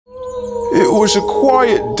It was a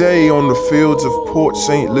quiet day on the fields of Port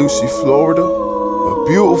St. Lucie, Florida. A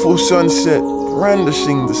beautiful sunset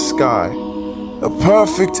brandishing the sky. A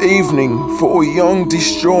perfect evening for a young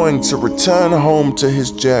Deestroying to return home to his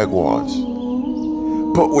Jaguars.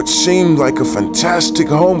 But what seemed like a fantastic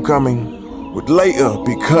homecoming would later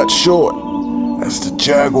be cut short as the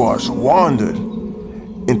Jaguars wandered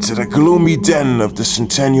into the gloomy den of the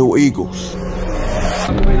Centennial Eagles.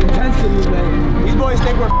 These boys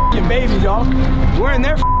think we're f***ing babies, y'all. We're in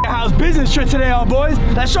their f***ing house business trip today, y'all boys.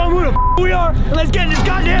 Let's show them who the f*** we are, and let's get this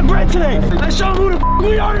goddamn bread today. Let's show them who the f***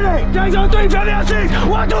 we are today. Jags on 3, family on 6.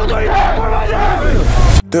 1, 2, 3, 4, 5,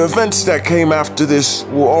 6. The events that came after this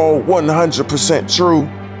were all 100% true,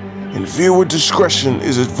 and viewer discretion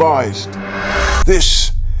is advised.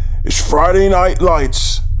 This is Friday Night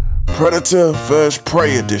Lights, Predator vs.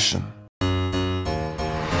 Prey edition.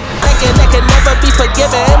 That can never be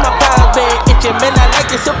forgiven. In my pride been itching, man, I like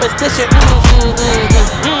your superstition.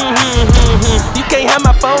 You can't have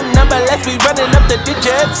my phone number unless we running up the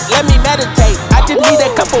digits. Let me meditate, I just need a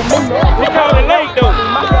couple minutes. We kinda late though.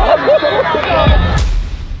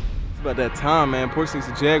 It's about that time, man. Port St.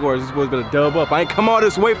 Lucie Jaguars, this boy's better dub up. I ain't come all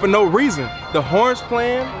this way for no reason. The horns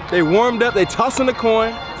playing, they warmed up, they tossing the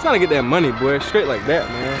coin. It's time to get that money, boy. Straight like that,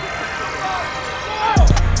 man.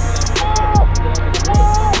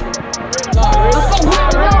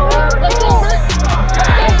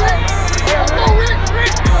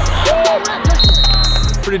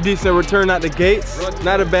 Pretty decent return out the gates.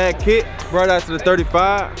 Not a bad kick. Brought out to the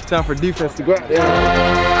 35. Time for defense to go out there.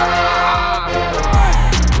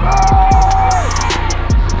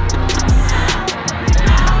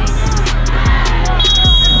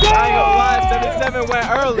 I ain't gonna lie, 77 went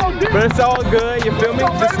early. But it's all good, you feel me?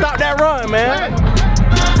 Just stop that run, man.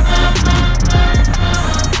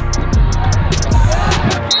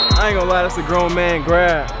 I ain't gonna lie, that's a grown man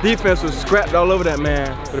grab. Defense was scrapped all over that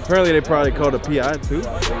man, but apparently they probably called a PI too.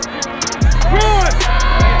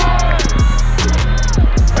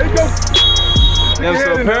 Yeah,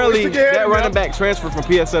 so apparently that running back transferred from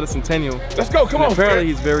PSL to Centennial. Let's go, come on. Apparently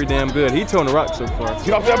he's very damn good. He towing the rock so far.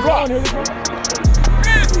 Get off that block.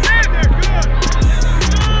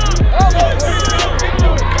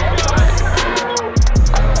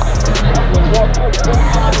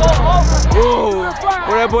 Ooh,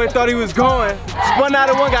 where that boy thought he was going. Spun out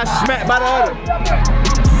of one, got smacked by the other.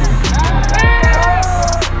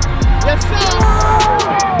 Yes, sir.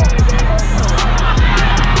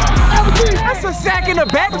 That's a sack in the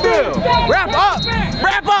backfield. Wrap up,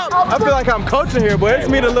 wrap up. I feel like I'm coaching here, boy. It's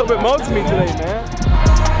mean a little bit more to me today, man.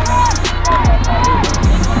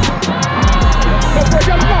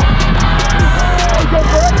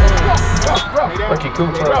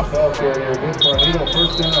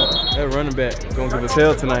 That running back gonna give us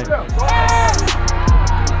hell tonight.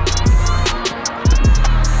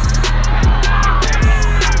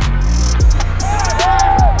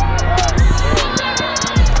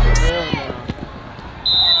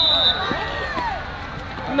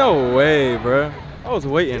 No way, bro. I was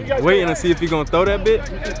waiting to see if he gonna throw that bit,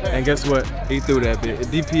 and guess what? He threw that bit.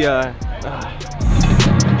 DPI.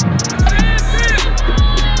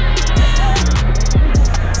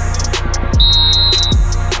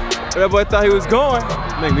 That boy thought he was going.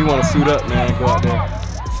 Make me want to suit up, man. Go out there,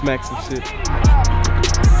 smack some shit.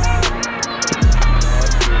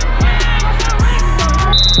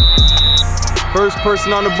 First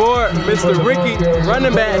person on the board, Mr. Ricky,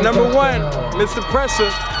 running back, number 1, Mr. Pressure,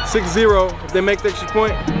 6-0. If they make the extra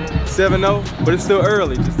point, 7-0, but it's still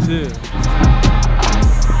early, just chill.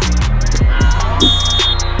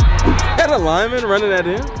 That a lineman running at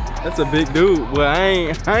him? That's a big dude. Well, I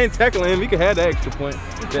ain't tackling him. He could have that extra point.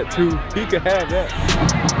 That 2, he could have that.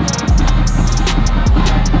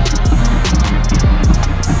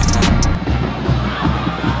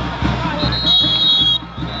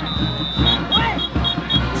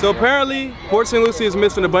 So apparently, Port St. Lucie is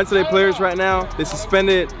missing a bunch of their players right now. They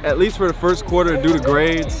suspended at least for the first quarter due to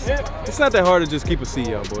grades. It's not that hard to just keep a C,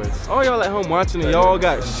 y'all boys. All y'all at home watching it, y'all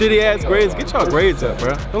got shitty ass grades. Get y'all grades up,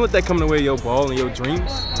 bro. Don't let that come in the way of your ball and your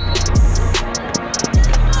dreams.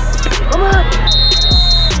 Come on.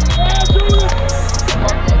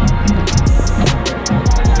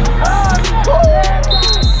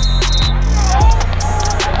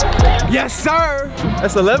 Yes, sir.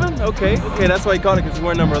 That's 11? Okay. Okay, that's why he called it, because he's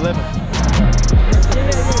wearing number 11.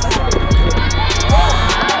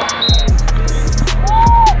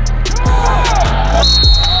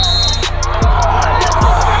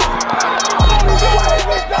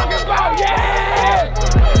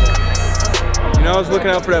 looking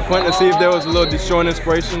out for that punt to see if there was a little Deestroying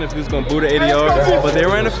inspiration, if he was going to boot at 80 yards. But they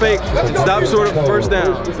ran a fake, stopped short of first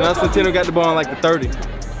down. So now Centennial got the ball on like the 30.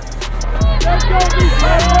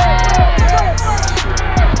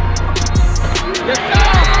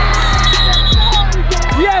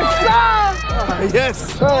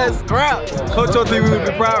 Yes, sir, it's crowd. Coach O think we would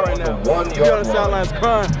be proud right now. He on the sidelines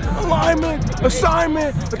crying. Alignment,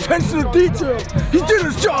 assignment, attention to detail. He did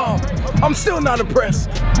his job. I'm still not impressed.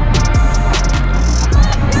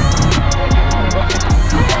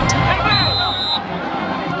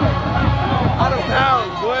 Out of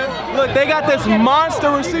bounds, boy. Look, they got this monster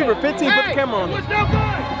receiver. 15, put the camera on him.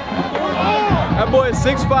 That boy is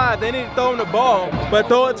 6'5". They need to throw him the ball, but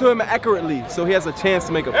throw it to him accurately so he has a chance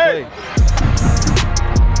to make a play.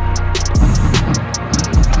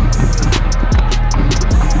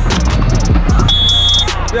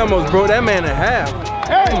 He almost broke that man in half.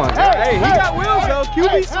 Oh my God. Hey, he got wheels though.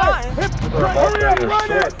 QB sliding. Hurry up, run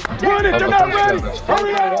it! Run it, they're not ready!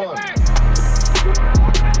 Hurry up!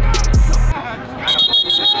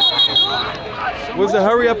 Was the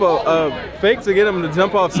hurry up a fake to get him to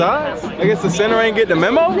jump off sides? I guess the center ain't get the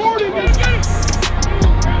memo?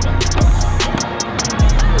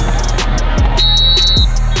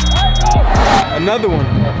 Another one.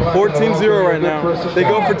 14-0 right now. They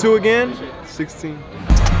go for 2 again. 16.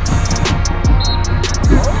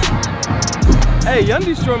 Hey, young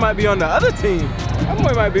Deestroy might be on the other team. That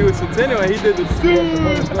boy might be with Centennial and he did the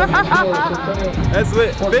That's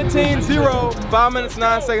lit. 15-0, 5 minutes,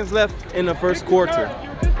 9 seconds left in the first quarter.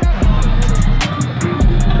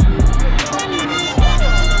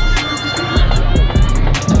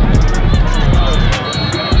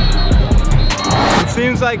 It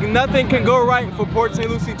seems like nothing can go right for Port St.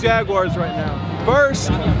 Lucie Jaguars right now. First,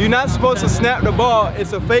 you're not supposed to snap the ball.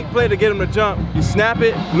 It's a fake play to get them to jump. You snap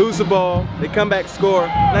it, lose the ball, they come back, score.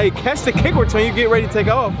 Now you catch the kick return, you get ready to take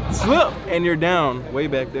off, slip, and you're down way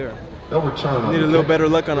back there. Need a little better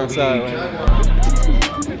luck on our side right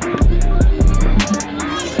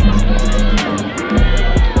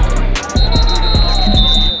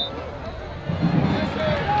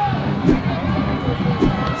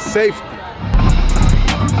now. Safety.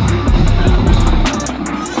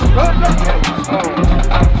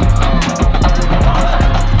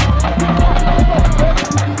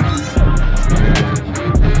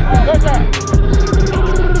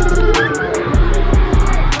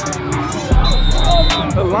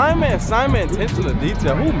 Alignment, assignment, attention to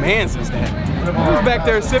detail. Who mans is that? He was back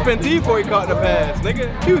there sipping tea before he caught the pass, nigga.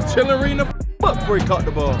 He was chilling reading the book before he caught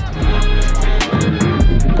the ball.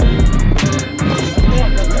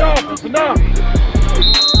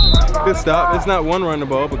 Good stop. It's not one run the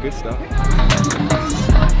ball, but good stop. It's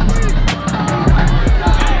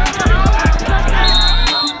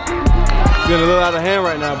getting a little out of hand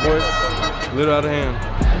right now, boys. A little out of hand.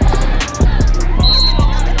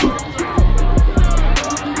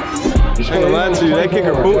 I ain't gonna lie to you, that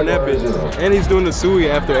kicker booting that bitch. And he's doing the suey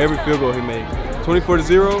after every field goal he made.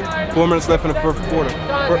 24-0, 4 minutes left in the first quarter.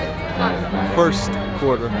 First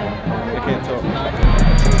quarter. I can't talk.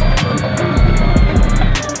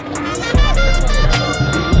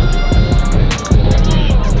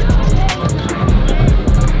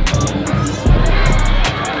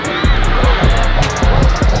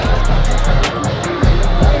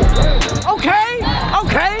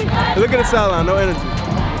 Look at the sideline, no energy.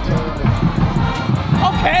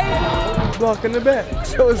 Okay. Blocking the back,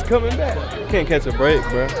 so it's coming back. Can't catch a break,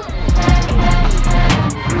 bro.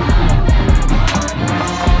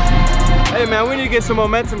 Hey man, we need to get some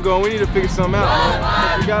momentum going. We need to figure something out,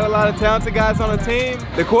 man. We got a lot of talented guys on the team.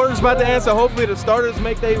 The quarter's about to end, so hopefully the starters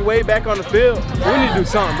make their way back on the field. We need to do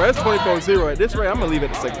something, bro. It's 24-0 at this rate. I'm gonna leave it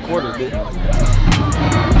at the second quarter, dude.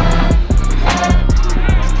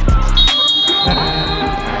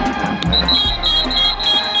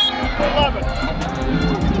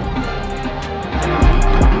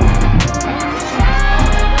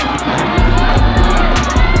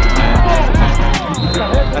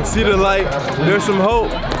 I see the light. There's some hope.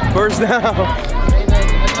 First down.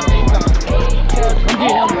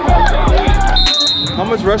 How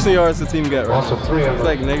much rushing yards the team got right now? It's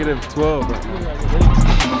like -12.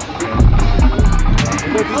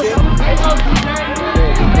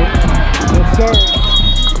 Yes, sir.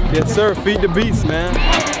 Yes, sir. Feed the beast, man.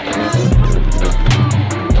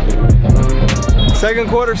 Second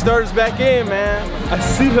quarter starts back in, man. I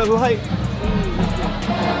see the light.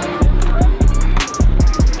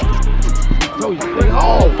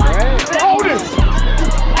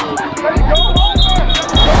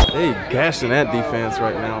 They gashing that defense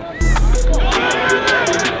right now.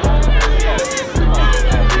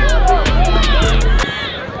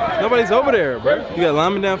 nobody's over there, bro. You got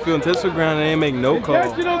linemen downfield, intensive ground, and they ain't make no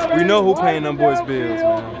call. We know who paying them boys' bills,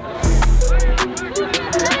 man.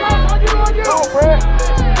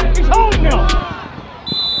 He's holding him.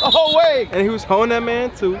 Oh, wait. And he was holding that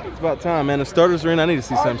man, too. It's about time, man. The starters are in. I need to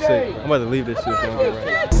see something sick. I'm about to leave this shit if they don't get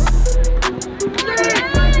right.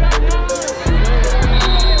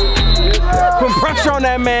 Put pressure on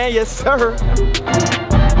that man, yes, sir.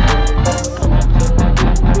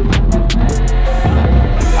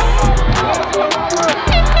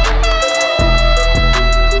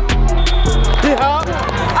 Yeah,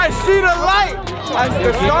 I see the light.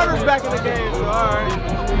 The starter's back in the game, so all right.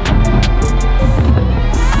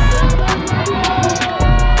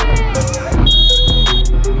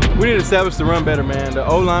 We need to establish the run better, man. The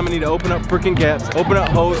O-linemen need to open up freaking gaps, open up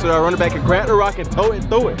holes so that our running back can grab the rock and throw it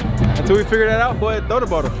through it. Until we figure that out, boy, throw the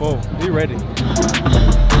ball to full. Be ready.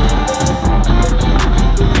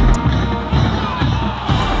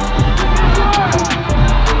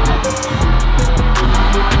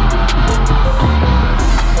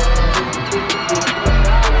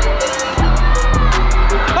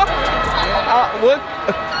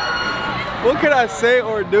 What can I say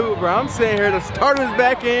or do, bro? I'm sitting here, the starter's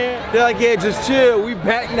back in. They're like, yeah, just chill. We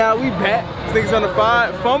back now, we back. This nigga's on the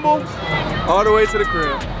 5, fumble, all the way to the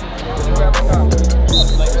crib.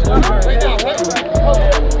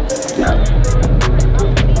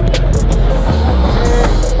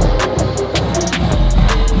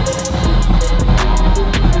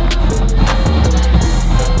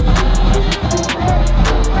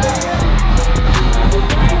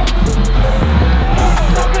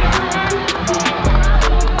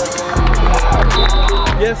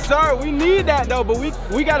 'em, but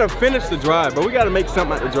we gotta finish the drive, but we gotta make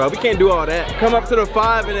something out the drive. We can't do all that. Come up to the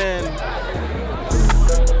 5 and then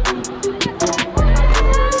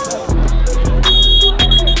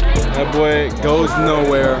that boy goes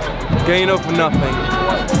nowhere. Gain of nothing.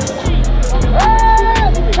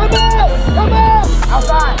 Hey! Come on! Come on!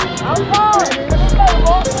 Outside! Outside!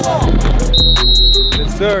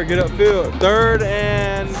 Yes, sir. Get upfield. 3rd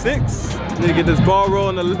and 6. Need to get this ball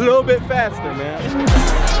rolling a little bit faster, man.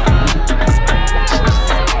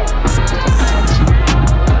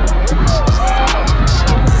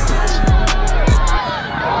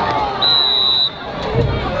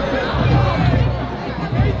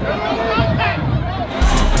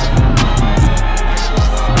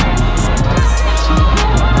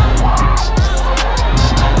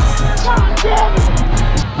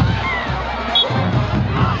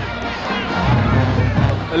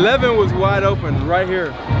 Was wide open right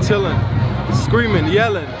here, chilling, screaming,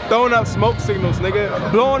 yelling, throwing up smoke signals,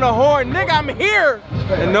 nigga, blowing a horn, nigga, I'm here,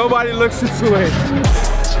 and nobody looks this way.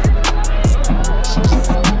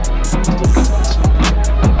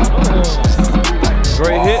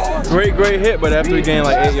 Great hit, great hit, but after he gained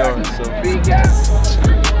like 8 yards, so.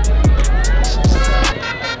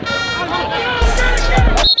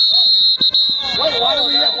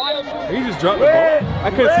 He just dropped the ball. I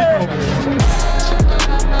couldn't see from over here.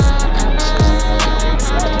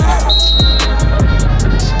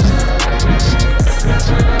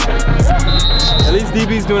 At least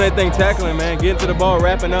DB's doing that thing tackling, man. Getting to the ball,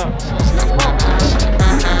 wrapping up.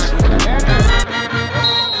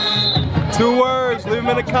 2 words, leave them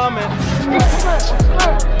in the comments.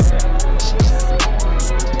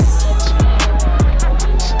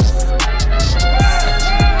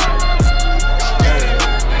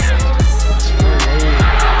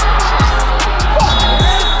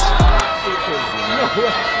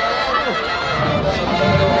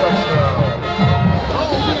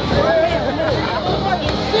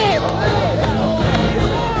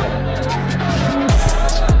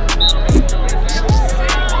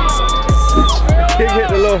 Hit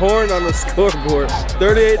the little horn on the scoreboard.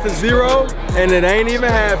 38-0, and it ain't even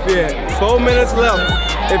half yet. 4 minutes left.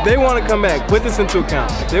 If they want to come back, put this into account.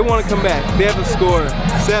 If they want to come back, they have to score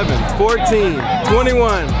 7, 14,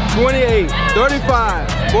 21, 28,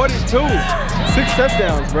 35, 42. 6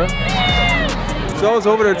 touchdowns, bro. So I was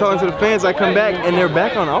over there talking to the fans. I come back, and they're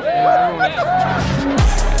back on offense.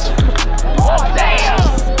 Oh, damn!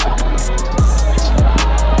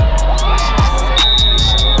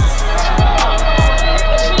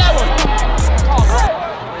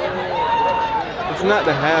 It's not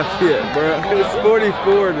the half yet, bro. It's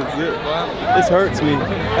 44-0. This hurts me.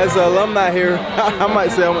 As an alumni here, I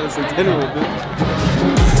might say I want to Centennial a bit.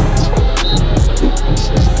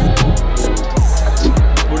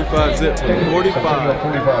 45-0.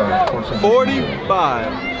 45.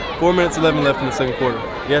 45. 4 minutes 11 left in the second quarter.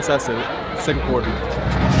 Yes, I said it. Second quarter.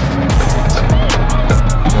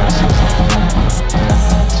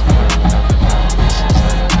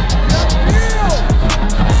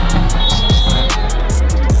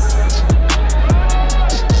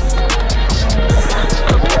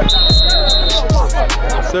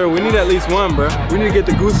 sir. We need at least one, bro. We need to get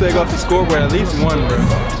the goose egg off the scoreboard, at least one, bro.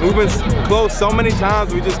 We've been close so many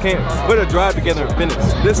times, we just can't put a drive together and finish.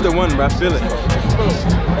 This is the one, bro. I feel it.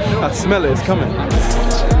 I smell it. It's coming.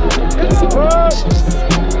 Let's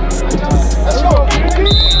go.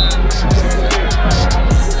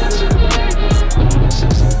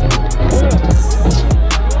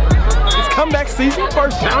 It's comeback season.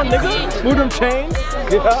 First down, nigga. Move them chains.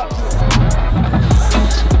 Yeah.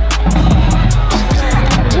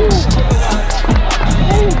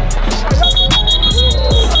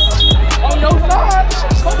 On your side.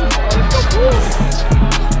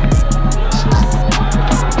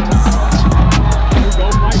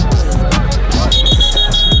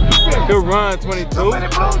 Good run, 22.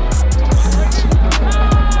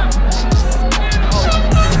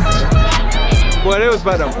 Boy, they was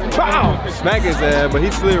about to pow, smack his ass, but he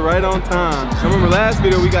slid right on time. I remember last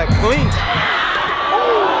video we got clean.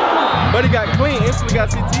 But he got clean, instantly got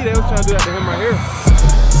CT. They was trying to do that to him right here.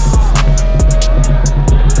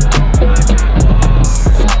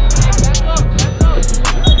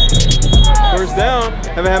 First down.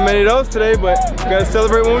 Haven't had many of those today, but we gotta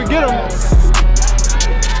celebrate when we get them.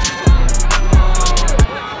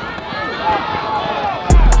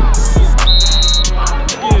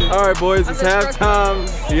 All right, boys, it's halftime.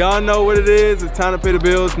 Y'all know what it is. It's time to pay the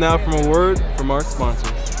bills. Now from a word from our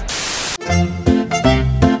sponsors.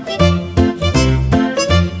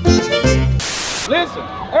 Listen,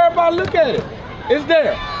 everybody look at it. It's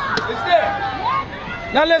there. It's there.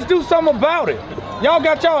 Now let's do something about it. Y'all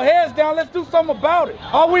got y'all heads down. Let's do something about it.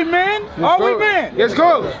 Are we men? Are we men? Let's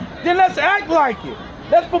go. Then let's act like it.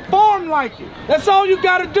 Let's perform like it. That's all you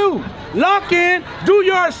gotta do. Lock in, do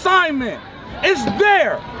your assignment. It's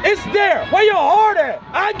there. It's there. Where your heart at?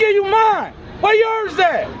 I give you mine. Where yours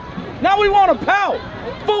at? Now we want to pout.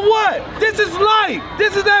 For what? This is life.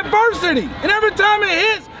 This is adversity. And every time it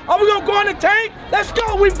hits, are we gonna go in the tank? Let's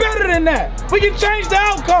go. We better than that. We can change the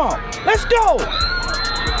outcome. Let's go.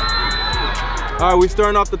 All right, we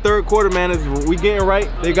starting off the third quarter, man. We getting right.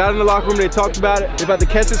 They got in the locker room. They talked about it. They about to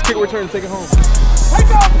catch this kick return and take it home.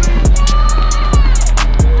 Take off.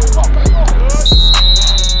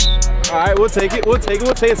 All right, we'll take it. We'll take it.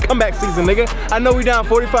 We'll take it. It's comeback season, nigga. I know we down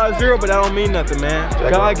 45-0, but that don't mean nothing, man.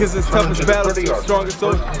 God gives his toughest battles to the strongest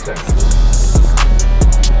soldiers.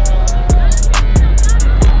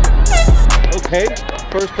 Okay,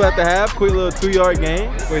 first play at the half. Quick little 2-yard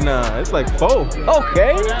gain. Wait, nah, it's like 4.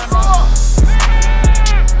 Okay.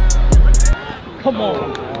 Come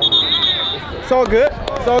on. It's all good.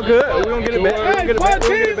 It's all good. We're gonna get it back. We're gonna get it back. We're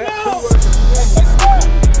gonna get it back.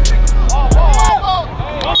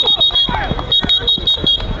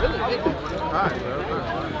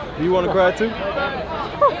 You want to cry too?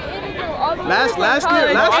 Last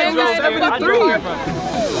year was 73.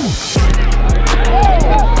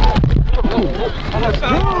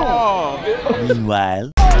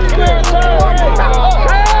 Meanwhile.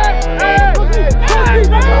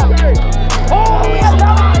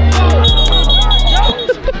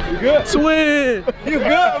 You good? Twin! You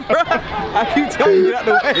good, bro? I keep telling you, get out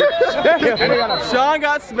the way. Damn. Sean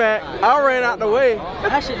got smacked. I ran out the way.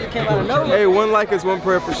 That shit just came out of nowhere. Hey, one like is one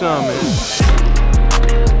prayer for Sean, man.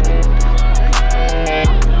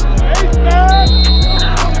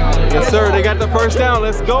 Yes, sir. They got the first down.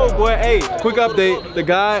 Let's go, boy. Hey, quick update. The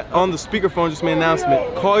guy on the speakerphone just made an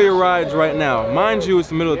announcement. Call your rides right now. Mind you, it's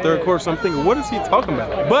the middle of the third quarter, so I'm thinking, what is he talking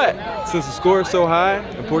about? But since the score is so high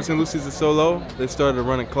and Port St. Lucie's is so low, they started a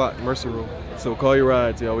running clock, mercy rule. So call your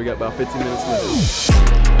rides, y'all. We got about 15 minutes left.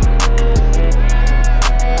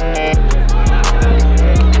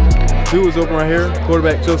 Dude was open right here.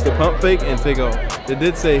 Quarterback chose to pump fake and take off. They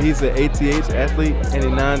did say he's an ATH athlete and he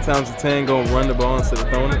 9 times out of 10 gonna run the ball instead of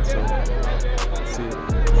throwing it. So let's see it.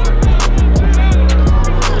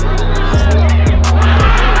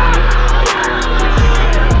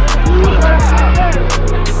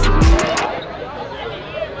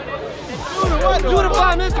 Judah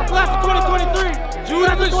Bond, Mr. Class of 2023.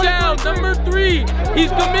 Judah Michelle, number 3.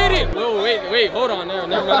 He's committed. Whoa, wait, hold on there.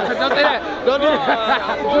 Never mind. Don't say that. Don't do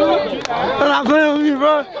that. You're not playing with me,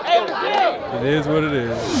 bro. It is what it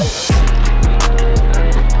is.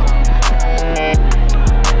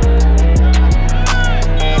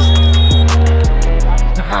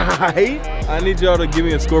 I need y'all to give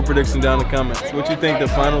me a score prediction down in the comments. What you think the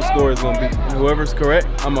final score is going to be. Whoever's correct,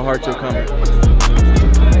 I'm going to heart your comment.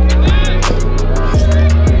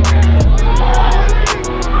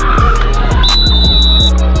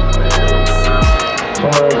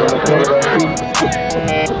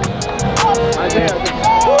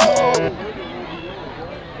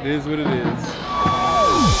 It is what it is.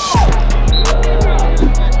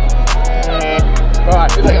 All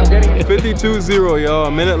right, 52-0, y'all.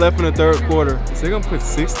 A minute left in the third quarter. Is they gonna put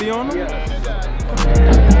 60 on them?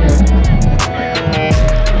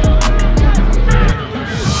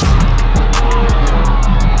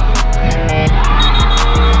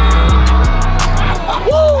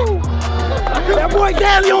 Woo! That boy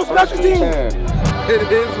Daly on special team.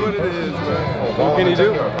 It is what it is, man. What can he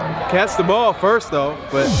do? Catch the ball first, though,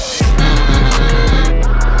 but.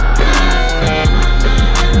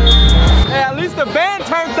 Hey, at least the band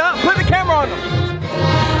turned up. Put the camera on them.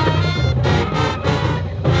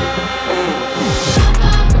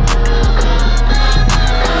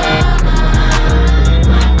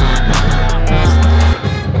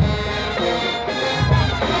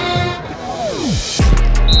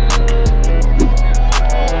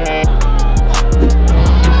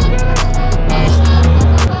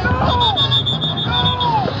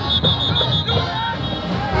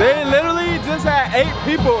 They literally just had 8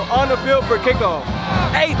 people on the field for kickoff.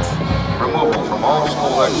 8! Removal from all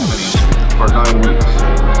school activities for 9 weeks.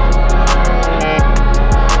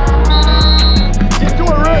 Get to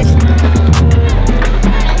it, Rick.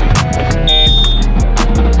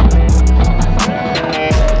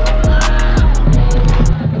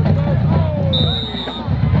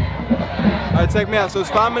 All right, check me out. So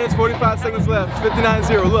it's 5 minutes, 45 seconds left. It's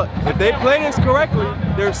 59-0. Look, if they play this correctly,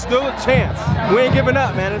 there's still a chance. We ain't giving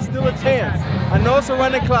up, man. There's still a chance. I know it's a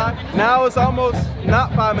running clock. Now it's almost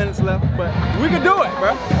not 5 minutes left, but we can do it,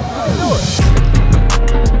 bro. We can do it.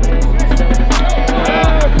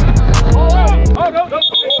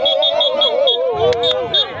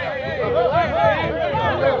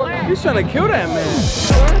 He's trying to kill that man.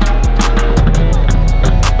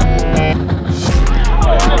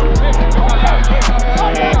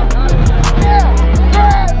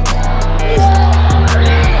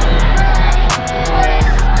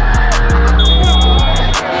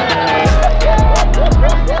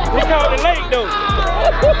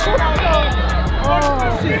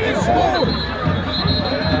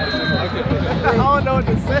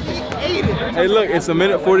 Hey, look, it's a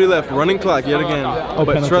minute 40 left. Running clock yet again. Oh,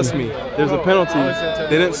 but trust me, there's a penalty.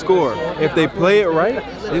 They didn't score. If they play it right,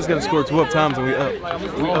 they just gotta score 12 times and we up.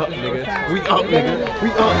 We up, nigga. We up, nigga.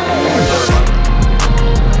 We up.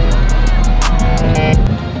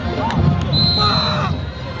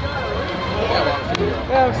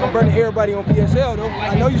 I'm burning everybody on PSL though.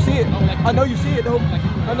 I know you see it. I know you see it though.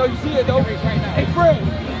 I know you see it though. Hey Fred,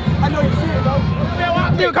 I know you see it though.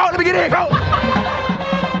 Nigga, go, let me get in, go.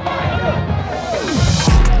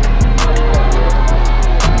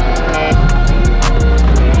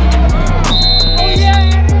 Oh yeah.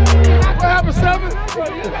 What happened, 7?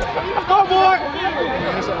 Go boy.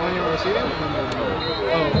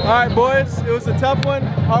 All right, boys, it was a tough one,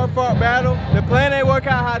 hard-fought battle. The plan ain't work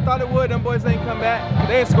out how I thought it would. Them boys ain't come back.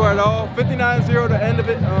 They ain't score at all. 59-0 the end of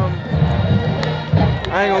it.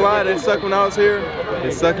 I ain't gonna lie, they suck when I was here.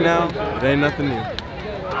 They suck now. It ain't nothing new.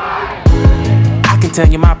 I can tell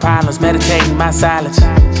you my problems, meditating my silence.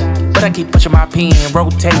 But I keep pushing my pen,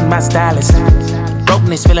 rotating my stylus.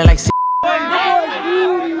 Brokenness feeling like